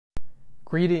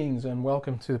Greetings and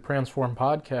welcome to the Transform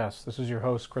Podcast. This is your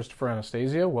host, Christopher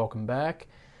Anastasia. Welcome back.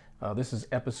 This is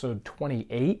episode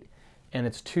 28, and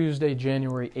it's Tuesday,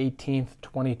 January 18th,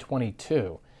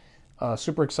 2022.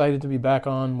 Super excited to be back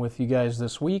on with you guys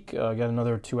this week. I got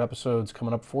another 2 episodes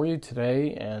coming up for you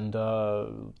today, and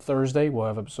Thursday we'll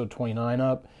have episode 29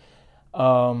 up.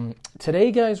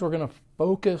 Today, guys, we're going to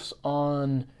focus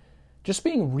on just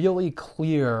being really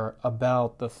clear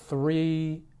about the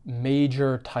 3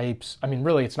 major types. I mean,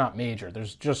 really, it's not major.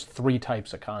 There's just 3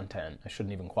 types of content. I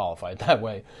shouldn't even qualify it that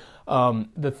way.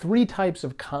 The 3 types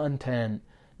of content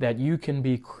that you can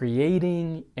be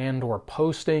creating and or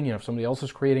posting, if somebody else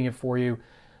is creating it for you,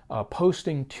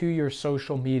 posting to your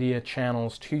social media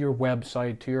channels, to your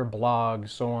website, to your blog,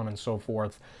 so on and so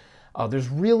forth. There's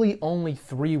really only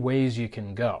 3 ways you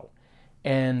can go.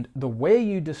 And the way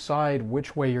you decide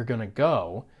which way you're going to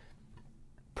go,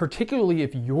 particularly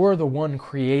if you're the one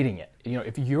creating it,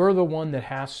 if you're the one that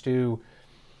has to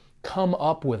come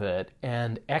up with it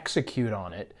and execute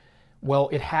on it, well,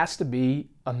 it has to be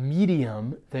a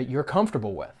medium that you're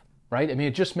comfortable with, right? I mean,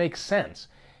 it just makes sense.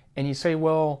 And you say,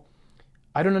 well,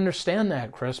 I don't understand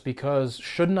that, Chris, because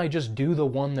shouldn't I just do the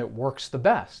one that works the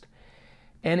best?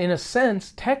 And in a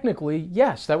sense, technically,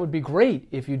 yes, that would be great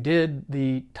if you did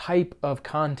the type of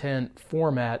content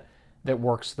format that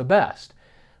works the best.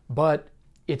 But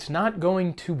it's not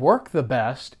going to work the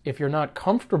best if you're not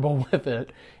comfortable with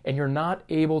it and you're not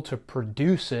able to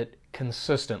produce it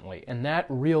consistently. And that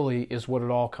really is what it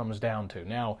all comes down to.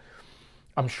 Now,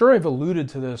 I'm sure I've alluded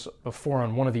to this before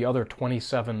on one of the other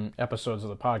 27 episodes of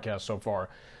the podcast so far,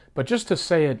 but just to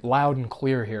say it loud and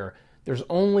clear here, there's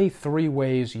only 3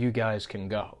 ways you guys can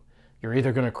go. You're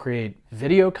either going to create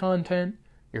video content,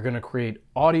 you're going to create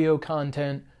audio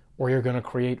content, or you're going to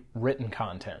create written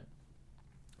content.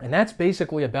 And that's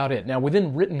basically about it. Now,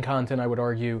 within written content, I would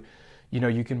argue,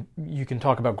 you can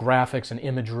talk about graphics and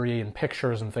imagery and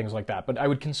pictures and things like that, but I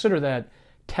would consider that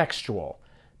textual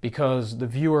because the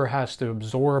viewer has to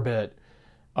absorb it,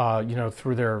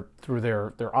 through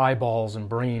their eyeballs and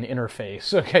brain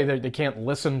interface. Okay, they can't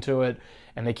listen to it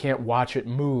and they can't watch it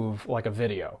move like a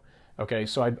video. Okay,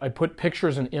 so I put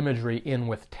pictures and imagery in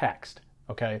with text.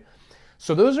 Okay.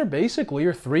 So those are basically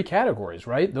your 3 categories,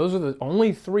 right? Those are the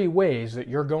only 3 ways that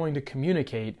you're going to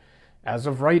communicate as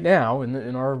of right now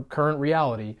in our current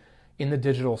reality in the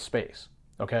digital space,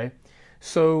 okay?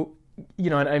 So,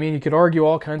 I mean, you could argue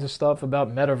all kinds of stuff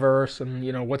about metaverse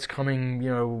and, what's coming,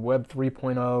 Web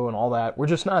 3.0 and all that. We're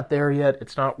just not there yet.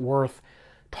 It's not worth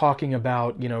talking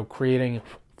about, creating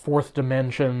 4th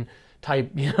dimension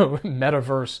type,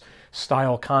 metaverse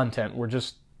style content.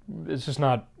 It's just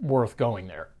not worth going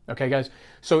there. Okay, guys?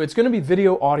 So it's going to be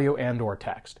video, audio, and or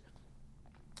text.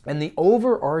 And the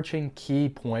overarching key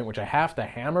point, which I have to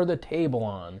hammer the table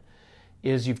on,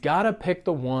 is you've got to pick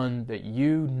the one that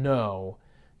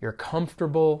you're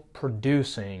comfortable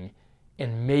producing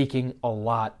and making a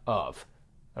lot of.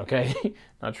 Okay?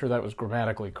 Not sure that was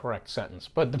grammatically correct sentence.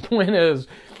 But the point is,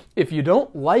 if you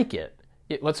don't like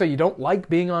let's say you don't like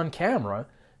being on camera,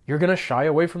 you're going to shy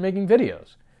away from making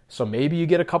videos. So maybe you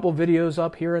get a couple videos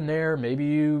up here and there. Maybe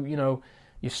you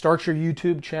start your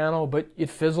YouTube channel, but it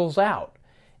fizzles out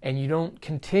and you don't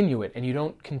continue it and you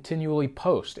don't continually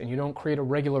post and you don't create a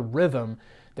regular rhythm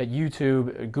that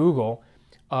YouTube, Google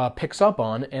picks up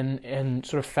on and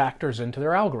sort of factors into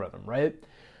their algorithm, right?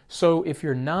 So if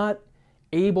you're not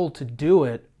able to do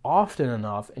it often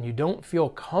enough and you don't feel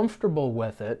comfortable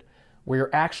with it, where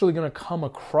you're actually going to come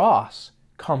across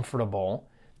comfortable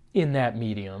in that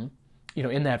medium,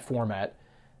 in that format,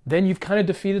 then you've kind of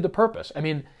defeated the purpose. I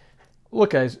mean,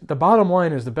 look, guys, the bottom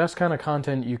line is the best kind of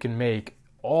content you can make,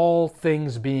 all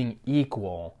things being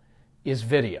equal, is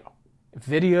video.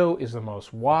 Video is the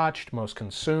most watched, most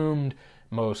consumed,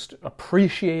 most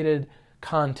appreciated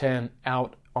content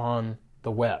out on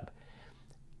the web.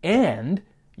 And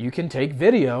you can take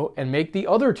video and make the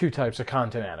other 2 types of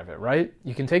content out of it, right?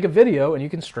 You can take a video and you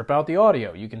can strip out the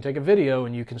audio. You can take a video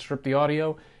and you can strip the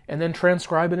audio and then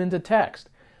transcribe it into text.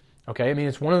 Okay, I mean,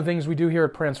 it's one of the things we do here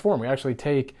at Transform.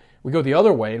 We go the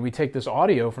other way and we take this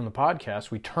audio from the podcast,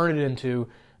 we turn it into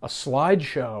a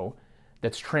slideshow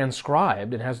that's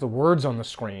transcribed and has the words on the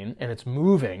screen and it's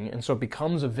moving, and so it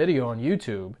becomes a video on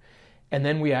YouTube, and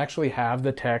then we actually have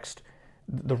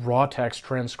the raw text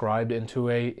transcribed into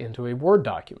a Word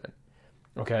document.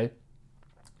 Okay?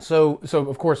 So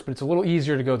of course, but it's a little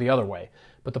easier to go the other way.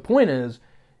 But the point is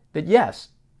that yes,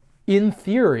 in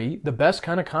theory, the best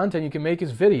kind of content you can make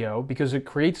is video because it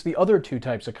creates the other 2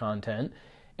 types of content,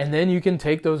 and then you can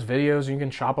take those videos and you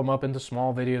can chop them up into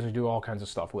small videos and do all kinds of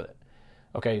stuff with it.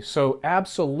 Okay, so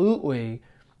absolutely,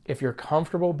 if you're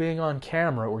comfortable being on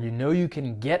camera, or you know you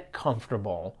can get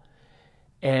comfortable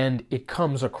and it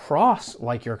comes across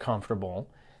like you're comfortable,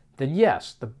 then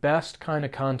yes, the best kind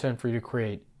of content for you to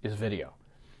create is video.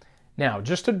 Now,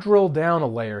 just to drill down a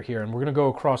layer here, and we're going to go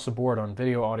across the board on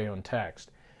video, audio, and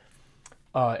text,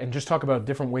 and just talk about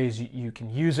different ways you can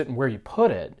use it and where you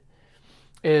put it,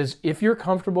 is if you're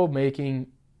comfortable making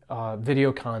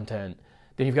video content,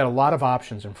 then you've got a lot of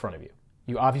options in front of you.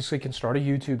 You obviously can start a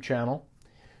YouTube channel.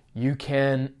 You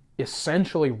can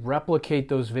essentially replicate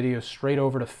those videos straight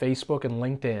over to Facebook and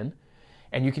LinkedIn,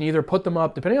 and you can either put them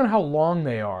up, depending on how long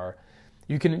they are,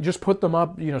 you can just put them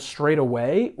up, straight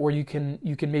away, or you can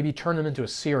maybe turn them into a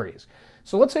series.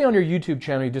 So let's say on your YouTube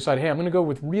channel you decide, hey, I'm going to go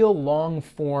with real long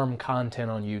form content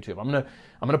on YouTube. I'm going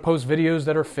to post videos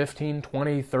that are 15,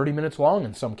 20, 30 minutes long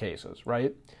in some cases,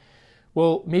 right?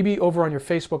 Well, maybe over on your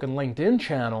Facebook and LinkedIn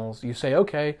channels, you say,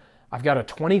 okay, I've got a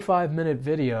 25-minute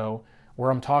video where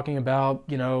I'm talking about,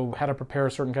 how to prepare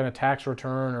a certain kind of tax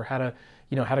return, or how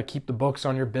to keep the books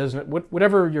on your business,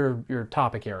 whatever your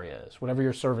topic area is, whatever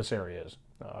your service area is,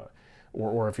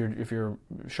 or if you're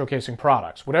showcasing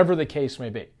products, whatever the case may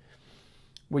be.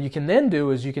 What you can then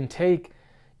do is you can take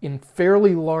in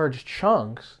fairly large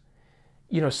chunks,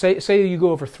 say you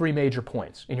go over 3 major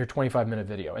points in your 25-minute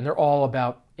video, and they're all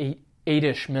about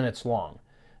 8-ish minutes long,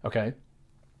 okay?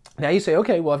 Now you say,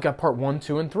 okay, well, I've got part 1,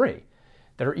 2, and 3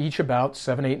 that are each about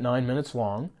 7, 8, 9 minutes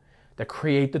long that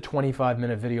create the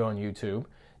 25-minute video on YouTube.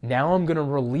 Now I'm going to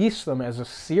release them as a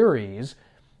series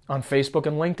on Facebook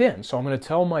and LinkedIn. So I'm going to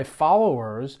tell my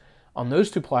followers on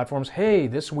those 2 platforms, hey,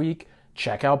 this week,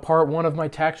 check out part 1 of my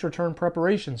tax return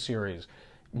preparation series.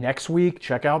 Next week,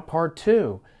 check out part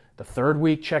 2. The 3rd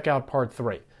week, check out part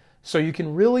 3. So you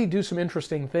can really do some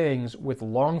interesting things with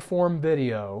long-form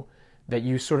video that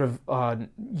you sort of,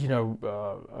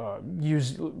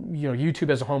 use, YouTube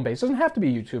as a home base. It doesn't have to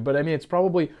be YouTube, but I mean, it's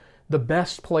probably the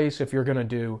best place if you're going to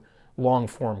do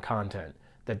long-form content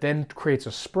that then creates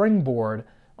a springboard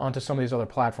onto some of these other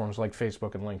platforms like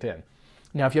Facebook and LinkedIn.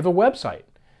 Now, if you have a website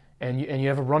and you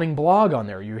have a running blog on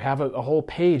there, you have a whole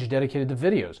page dedicated to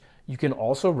videos, you can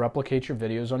also replicate your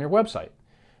videos on your website.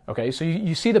 Okay, so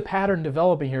you see the pattern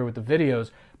developing here with the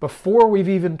videos before we've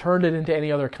even turned it into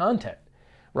any other content,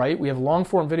 right? We have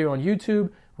long-form video on YouTube.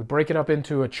 We break it up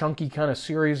into a chunky kind of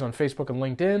series on Facebook and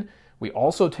LinkedIn. We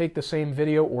also take the same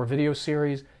video or video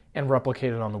series and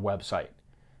replicate it on the website,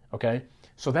 okay?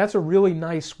 So that's a really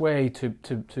nice way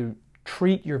to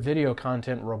treat your video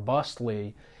content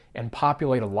robustly and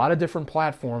populate a lot of different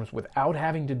platforms without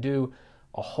having to do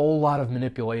a whole lot of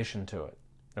manipulation to it,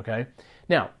 okay?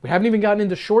 Now, we haven't even gotten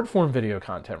into short-form video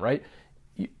content, right?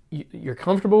 You're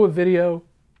comfortable with video,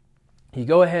 you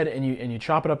go ahead and you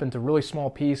chop it up into really small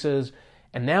pieces,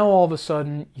 and now all of a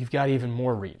sudden you've got even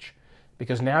more reach,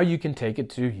 because now you can take it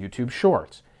to YouTube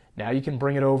Shorts. Now you can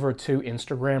bring it over to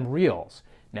Instagram Reels.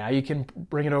 Now you can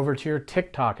bring it over to your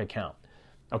TikTok account,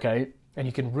 okay? And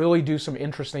you can really do some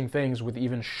interesting things with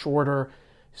even shorter,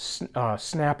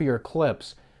 snappier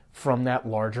clips from that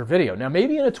larger video. Now,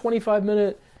 maybe in a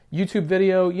 25-minute YouTube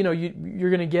video, you're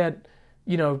going to get,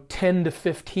 10 to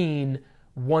 15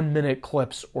 1-minute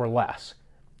clips or less.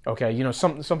 Okay,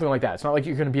 something like that. It's not like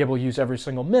you're going to be able to use every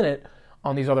single minute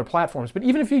on these other platforms. But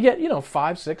even if you get,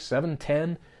 5, 6, 7,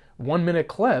 10 1-minute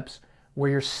clips where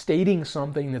you're stating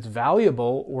something that's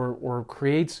valuable or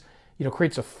creates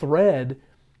a thread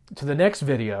to the next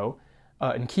video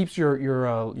and keeps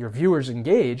your viewers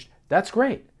engaged, that's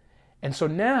great. And so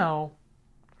now,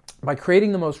 by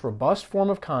creating the most robust form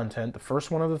of content, the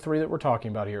first one of the 3 that we're talking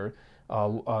about here,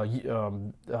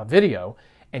 video,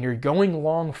 and you're going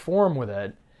long form with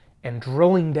it and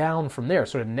drilling down from there,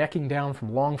 sort of necking down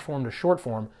from long form to short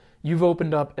form, you've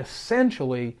opened up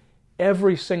essentially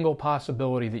every single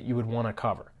possibility that you would want to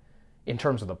cover in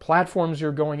terms of the platforms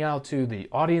you're going out to, the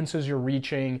audiences you're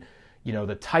reaching,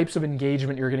 the types of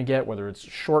engagement you're going to get, whether it's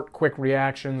short, quick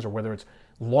reactions or whether it's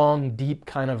long, deep,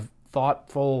 kind of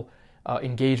thoughtful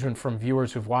engagement from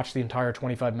viewers who've watched the entire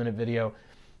 25-minute video.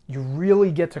 You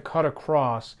really get to cut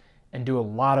across and do a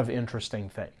lot of interesting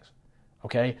things,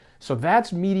 okay? So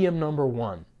that's medium number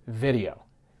 1, video.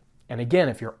 And again,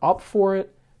 if you're up for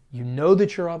it, you know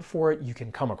that you're up for it, you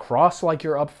can come across like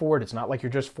you're up for it, it's not like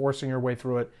you're just forcing your way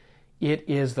through it. It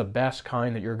is the best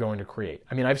kind that you're going to create.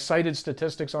 I mean, I've cited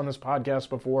statistics on this podcast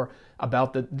before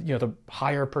about the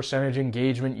higher percentage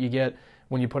engagement you get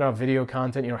when you put out video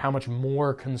content, how much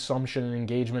more consumption and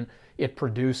engagement it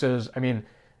produces. I mean,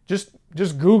 just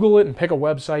Google it and pick a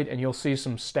website and you'll see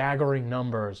some staggering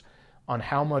numbers on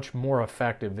how much more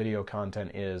effective video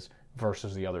content is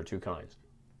versus the other 2 kinds.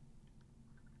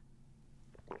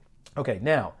 Okay,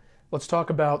 now, let's talk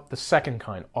about the second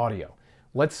kind, audio.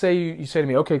 Let's say you say to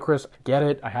me, okay, Chris, I get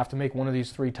it. I have to make one of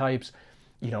these three types.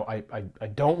 I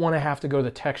don't want to have to go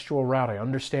the textual route. I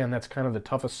understand that's kind of the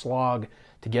toughest slog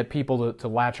to get people to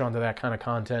latch onto that kind of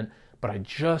content, but I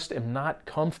just am not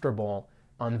comfortable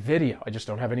on video. I just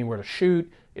don't have anywhere to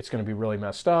shoot. It's going to be really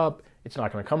messed up. It's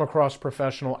not going to come across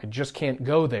professional. I just can't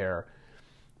go there.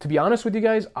 To be honest with you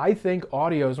guys, I think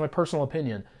audio, is my personal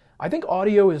opinion, I think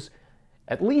audio is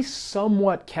at least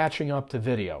somewhat catching up to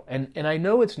video. And I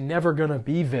know it's never going to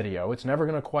be video. It's never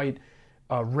going to quite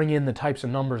ring in the types of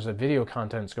numbers that video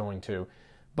content is going to.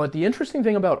 But the interesting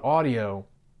thing about audio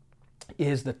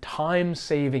is the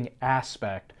time-saving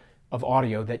aspect of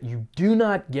audio that you do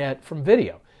not get from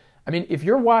video. I mean, if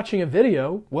you're watching a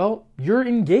video, well, you're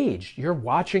engaged. You're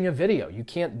watching a video. You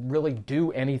can't really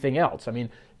do anything else. I mean,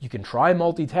 you can try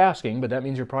multitasking, but that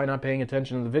means you're probably not paying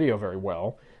attention to the video very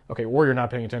well. Okay, or you're not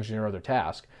paying attention to your other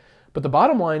task. But the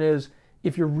bottom line is,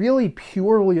 if you're really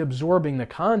purely absorbing the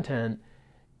content,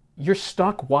 you're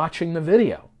stuck watching the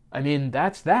video. I mean,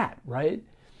 that's that, right?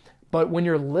 But when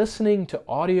you're listening to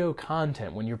audio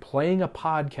content, when you're playing a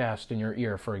podcast in your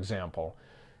ear, for example,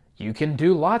 you can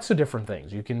do lots of different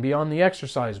things. You can be on the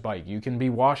exercise bike. You can be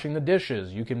washing the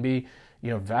dishes. You can be,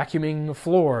 vacuuming the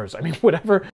floors. I mean,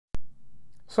 whatever.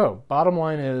 So, bottom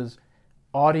line is,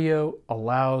 audio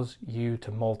allows you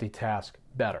to multitask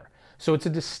better. So it's a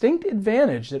distinct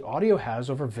advantage that audio has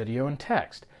over video and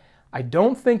text. I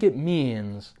don't think it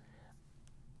means,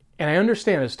 and I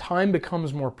understand as time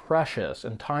becomes more precious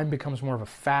and time becomes more of a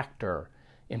factor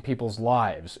in people's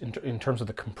lives in terms of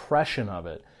the compression of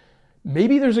it,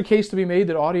 maybe there's a case to be made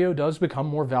that audio does become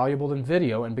more valuable than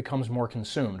video and becomes more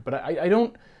consumed. But I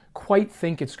don't quite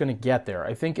think it's going to get there.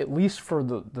 I think at least for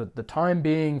the time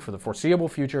being, for the foreseeable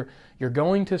future, you're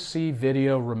going to see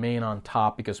video remain on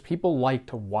top because people like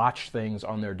to watch things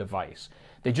on their device.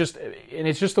 And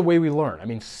it's just the way we learn. I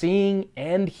mean, seeing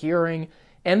and hearing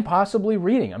and possibly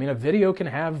reading. I mean, a video can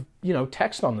have,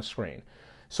 text on the screen.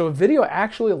 So a video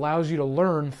actually allows you to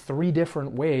learn three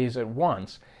different ways at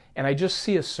once. And I just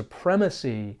see a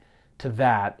supremacy to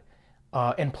that,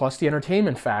 and plus the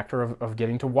entertainment factor of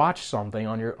getting to watch something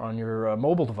on your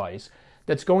mobile device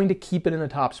that's going to keep it in the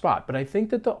top spot. But I think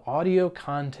that the audio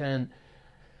content,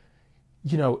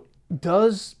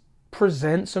 does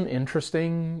present some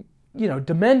interesting,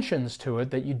 dimensions to it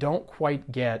that you don't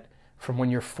quite get from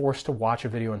when you're forced to watch a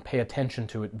video and pay attention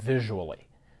to it visually.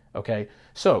 Okay,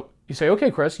 so you say, okay,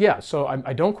 Chris, yeah, so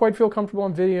I don't quite feel comfortable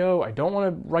on video. I don't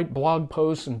want to write blog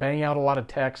posts and bang out a lot of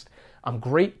text. I'm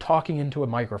great talking into a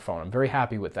microphone. I'm very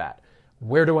happy with that.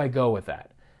 Where do I go with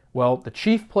that? Well, the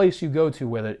chief place you go to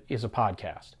with it is a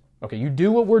podcast. Okay, you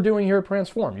do what we're doing here at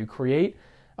Transform. You create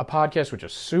a podcast, which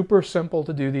is super simple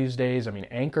to do these days. I mean,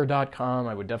 Anchor.com,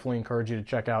 I would definitely encourage you to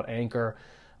check out Anchor.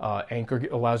 Anchor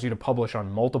allows you to publish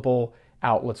on multiple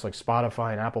outlets like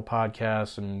Spotify and Apple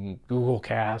Podcasts and Google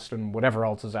Cast and whatever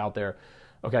else is out there.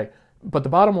 Okay, but the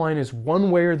bottom line is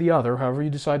one way or the other, however you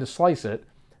decide to slice it,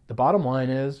 the bottom line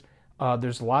is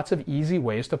there's lots of easy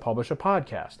ways to publish a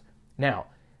podcast. Now,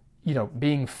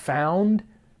 being found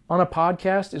on a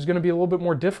podcast is going to be a little bit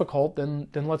more difficult than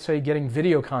let's say, getting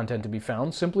video content to be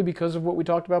found simply because of what we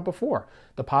talked about before,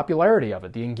 the popularity of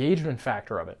it, the engagement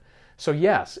factor of it. So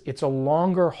yes, it's a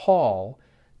longer haul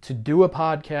to do a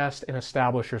podcast and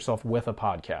establish yourself with a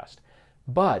podcast.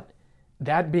 But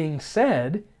that being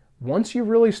said, once you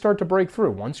really start to break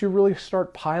through, once you really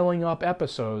start piling up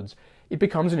episodes, it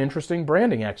becomes an interesting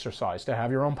branding exercise to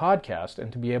have your own podcast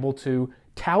and to be able to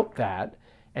tout that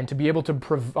and to be able to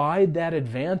provide that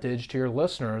advantage to your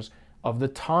listeners of the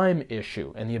time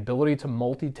issue and the ability to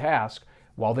multitask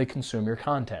while they consume your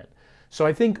content. So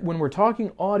I think when we're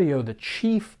talking audio, the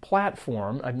chief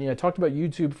platform, I talked about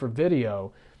YouTube for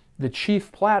video, the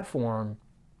chief platform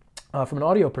from an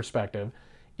audio perspective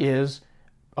is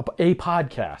a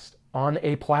podcast on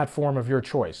a platform of your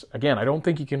choice. Again, I don't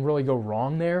think you can really go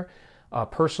wrong there.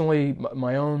 Personally,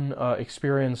 my own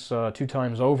experience 2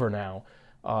 times over now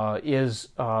is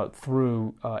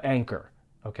through Anchor.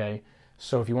 Okay,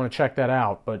 so if you want to check that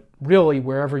out, but really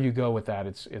wherever you go with that,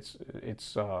 it's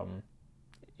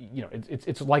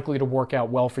likely to work out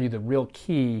well for you. The real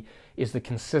key is the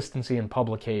consistency in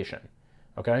publication.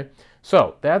 Okay,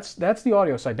 so that's the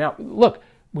audio side. Now, look,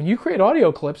 when you create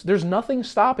audio clips, there's nothing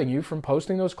stopping you from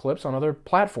posting those clips on other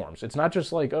platforms. It's not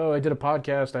just like, oh, I did a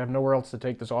podcast, I have nowhere else to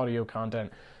take this audio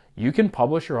content. You can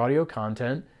publish your audio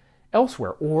content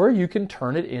elsewhere, or you can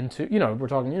turn it into, we're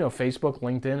talking, Facebook,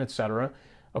 LinkedIn, etc.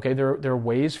 Okay, there are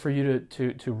ways for you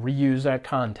to reuse that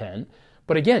content.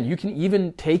 But again, you can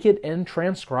even take it and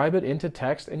transcribe it into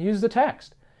text and use the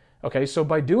text. Okay, so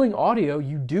by doing audio,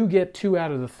 you do get 2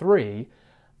 out of the 3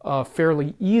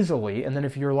 fairly easily. And then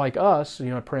if you're like us,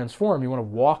 at Transform, you want to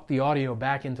walk the audio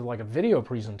back into like a video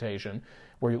presentation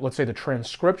where, let's say, the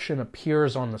transcription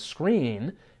appears on the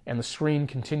screen and the screen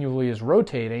continually is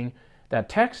rotating that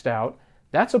text out.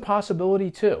 That's a possibility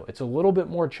too. It's a little bit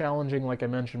more challenging, like I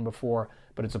mentioned before,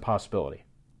 but it's a possibility.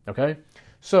 Okay?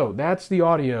 So that's the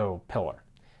audio pillar.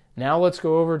 Now let's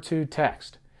go over to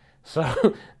text.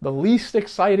 So the least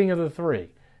exciting of the 3,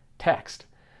 text.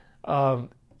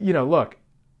 Look,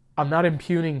 I'm not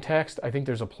impugning text. I think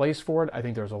there's a place for it. I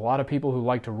think there's a lot of people who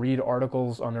like to read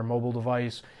articles on their mobile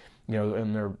device,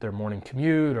 in their morning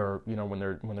commute, or when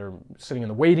they're sitting in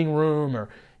the waiting room, or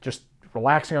just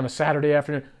relaxing on a Saturday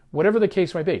afternoon. Whatever the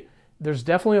case might be, there's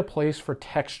definitely a place for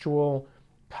textual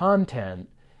content.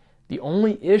 The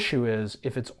only issue is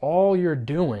if it's all you're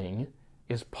doing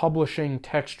is publishing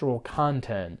textual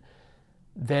content,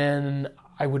 then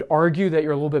I would argue that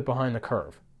you're a little bit behind the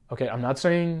curve. Okay, I'm not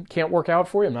saying can't work out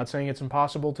for you. I'm not saying it's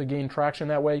impossible to gain traction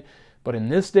that way. But in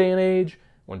this day and age,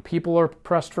 when people are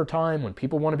pressed for time, when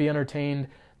people want to be entertained,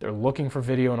 they're looking for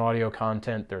video and audio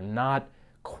content. They're not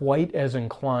quite as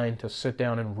inclined to sit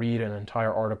down and read an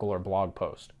entire article or blog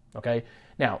post. Okay?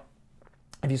 Now,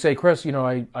 if you say, Chris,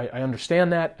 I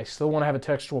understand that. I still want to have a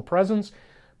textual presence,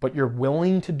 but you're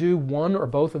willing to do one or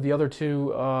both of the other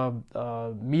 2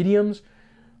 mediums,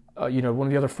 one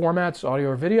of the other formats, audio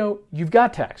or video, you've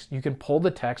got text. You can pull the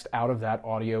text out of that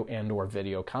audio and or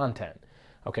video content.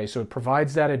 Okay, so it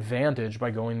provides that advantage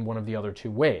by going one of the other 2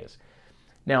 ways.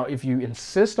 Now, if you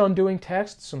insist on doing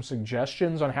text, some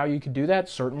suggestions on how you could do that,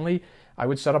 certainly I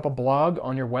would set up a blog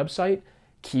on your website.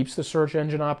 Keeps the search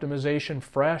engine optimization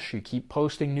fresh. You keep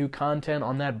posting new content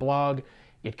on that blog.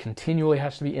 It continually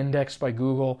has to be indexed by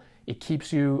Google. It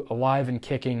keeps you alive and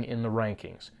kicking in the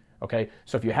rankings. Okay,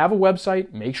 so if you have a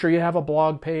website, make sure you have a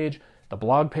blog page. The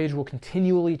blog page will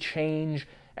continually change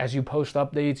as you post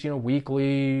updates,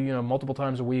 weekly, multiple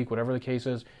times a week, whatever the case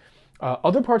is.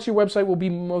 Other parts of your website will be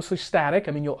mostly static.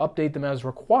 I mean, you'll update them as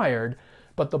required,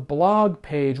 but the blog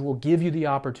page will give you the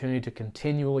opportunity to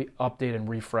continually update and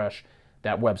refresh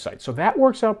that website. So that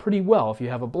works out pretty well if you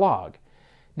have a blog.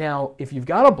 Now, if you've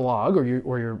got a blog or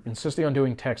you're insisting on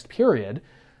doing text, period,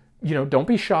 don't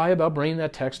be shy about bringing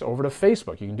that text over to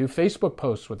Facebook. You can do Facebook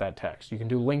posts with that text. You can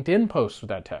do LinkedIn posts with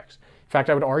that text. In fact,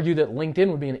 I would argue that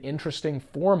LinkedIn would be an interesting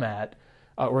format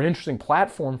or an interesting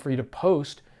platform for you to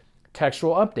post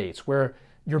textual updates where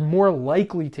you're more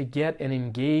likely to get an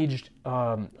engaged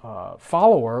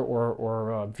follower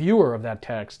or viewer of that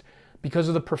text because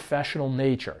of the professional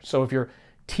nature. So if you're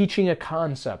teaching a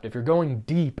concept, if you're going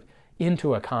deep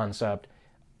into a concept,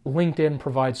 LinkedIn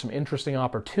provides some interesting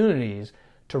opportunities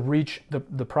to reach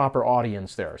the proper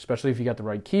audience there, especially if you got the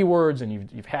right keywords and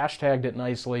you've hashtagged it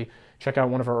nicely. Check out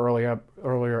one of our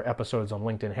earlier episodes on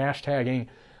LinkedIn hashtagging.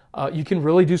 You can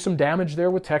really do some damage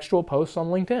there with textual posts on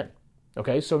LinkedIn.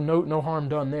 Okay, so no harm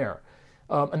done there.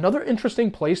 Another interesting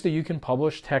place that you can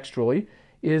publish textually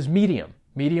is Medium,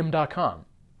 medium.com.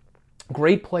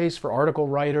 Great place for article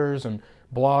writers and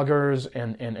bloggers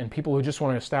and people who just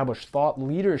want to establish thought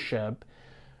leadership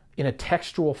in a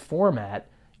textual format.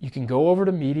 You can go over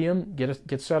to Medium,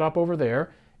 get set up over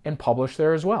there, and publish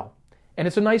there as well. And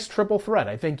it's a nice triple threat.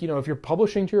 I think, if you're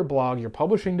publishing to your blog, you're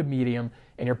publishing to Medium,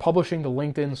 and you're publishing to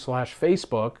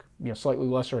LinkedIn/Facebook, slightly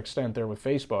lesser extent there with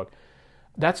Facebook,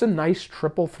 that's a nice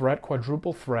triple threat,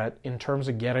 quadruple threat in terms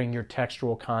of getting your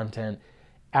textual content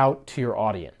out to your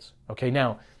audience. Okay,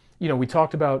 now, we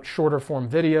talked about shorter form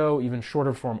video, even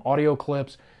shorter form audio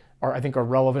clips I think are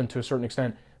relevant to a certain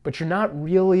extent, but you're not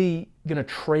really going to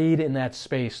trade in that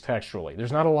space textually.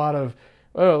 There's not a lot of,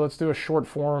 let's do a short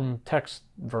form text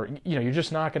you're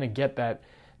just not going to get that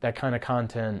kind of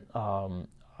content.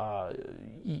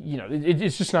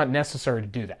 It's just not necessary to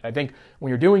do that. I think when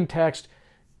you're doing text,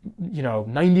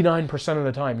 99% of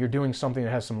the time you're doing something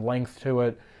that has some length to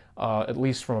it, at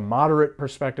least from a moderate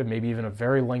perspective, maybe even a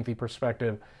very lengthy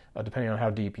perspective, depending on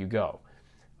how deep you go.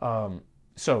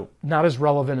 So not as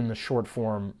relevant in the short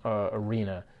form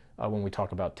arena when we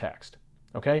talk about text.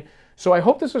 Okay, so I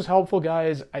hope this was helpful,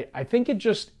 guys. I think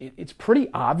it's pretty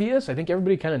obvious. I think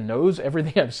everybody kind of knows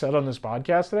everything I've said on this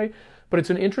podcast today, but it's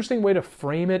an interesting way to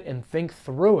frame it and think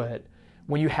through it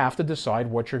when you have to decide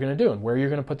what you're going to do and where you're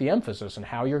going to put the emphasis and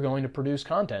how you're going to produce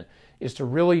content, is to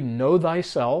really know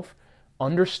thyself,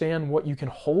 understand what you can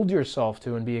hold yourself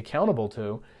to and be accountable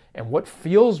to, and what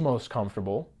feels most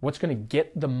comfortable, what's going to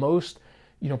get the most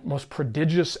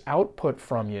prodigious output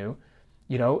from you.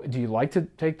 Do you like to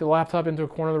take the laptop into a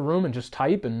corner of the room and just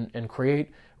type and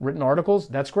create written articles?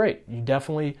 That's great. You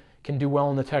definitely can do well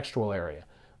in the textual area.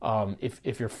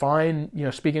 If you're fine,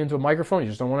 speaking into a microphone, you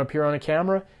just don't want to appear on a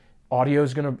camera, audio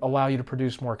is going to allow you to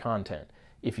produce more content.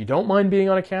 If you don't mind being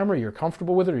on a camera, you're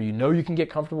comfortable with it, or you can get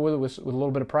comfortable with it with a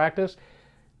little bit of practice,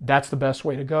 that's the best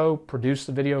way to go. Produce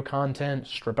the video content,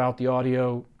 strip out the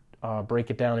audio,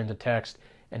 break it down into text,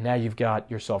 and now you've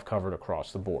got yourself covered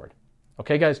across the board.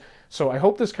 Okay, guys? So I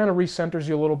hope this kind of recenters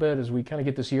you a little bit as we kind of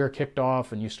get this year kicked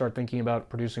off and you start thinking about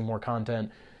producing more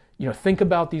content. Think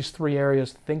about these 3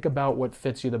 areas. Think about what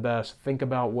fits you the best. Think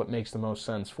about what makes the most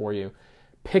sense for you.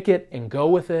 Pick it and go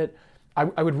with it.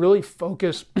 I would really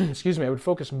focus, I would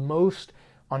focus most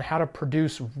on how to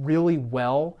produce really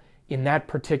well in that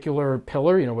particular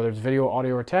pillar, whether it's video,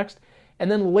 audio, or text,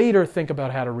 and then later think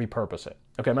about how to repurpose it.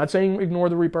 Okay, I'm not saying ignore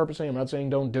the repurposing. I'm not saying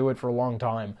don't do it for a long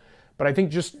time, but I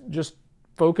think just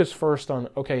focus first on,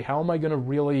 okay, how am I going to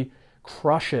really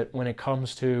crush it when it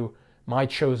comes to my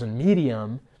chosen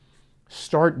medium?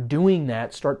 Start doing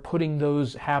that, start putting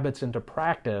those habits into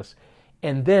practice,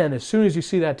 and then as soon as you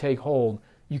see that take hold,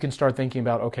 you can start thinking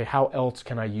about, okay, how else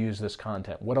can I use this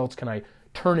content? What else can I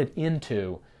turn it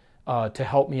into to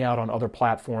help me out on other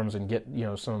platforms and get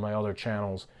some of my other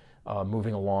channels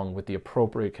moving along with the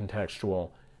appropriate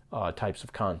contextual types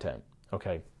of content?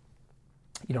 Okay,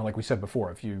 like we said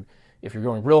before, if you're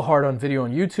going real hard on video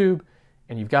on YouTube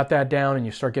and you've got that down and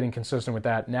you start getting consistent with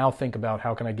that, now think about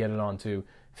how can I get it onto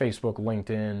Facebook,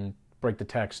 LinkedIn, break the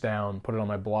text down, put it on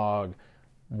my blog,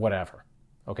 whatever.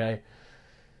 Okay.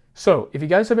 So if you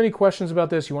guys have any questions about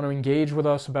this, you want to engage with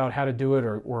us about how to do it,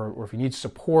 or if you need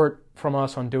support from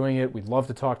us on doing it, we'd love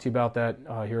to talk to you about that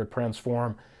here at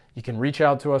Transform. You can reach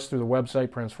out to us through the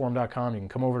website, transform.com. You can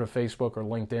come over to Facebook or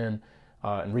LinkedIn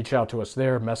and reach out to us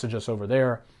there, message us over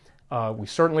there. We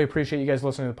certainly appreciate you guys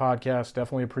listening to the podcast.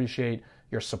 Definitely appreciate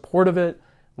your support of it,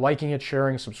 liking it,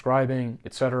 sharing, subscribing,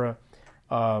 etc.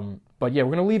 But yeah,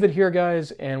 we're going to leave it here,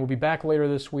 guys, and we'll be back later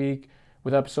this week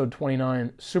with episode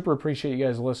 29. Super appreciate you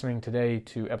guys listening today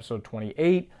to episode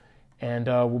 28, and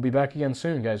we'll be back again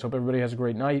soon, guys. Hope everybody has a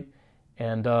great night,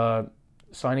 and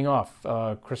signing off,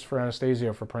 Christopher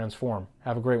Anastasia for Transform.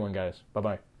 Have a great one, guys.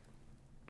 Bye-bye.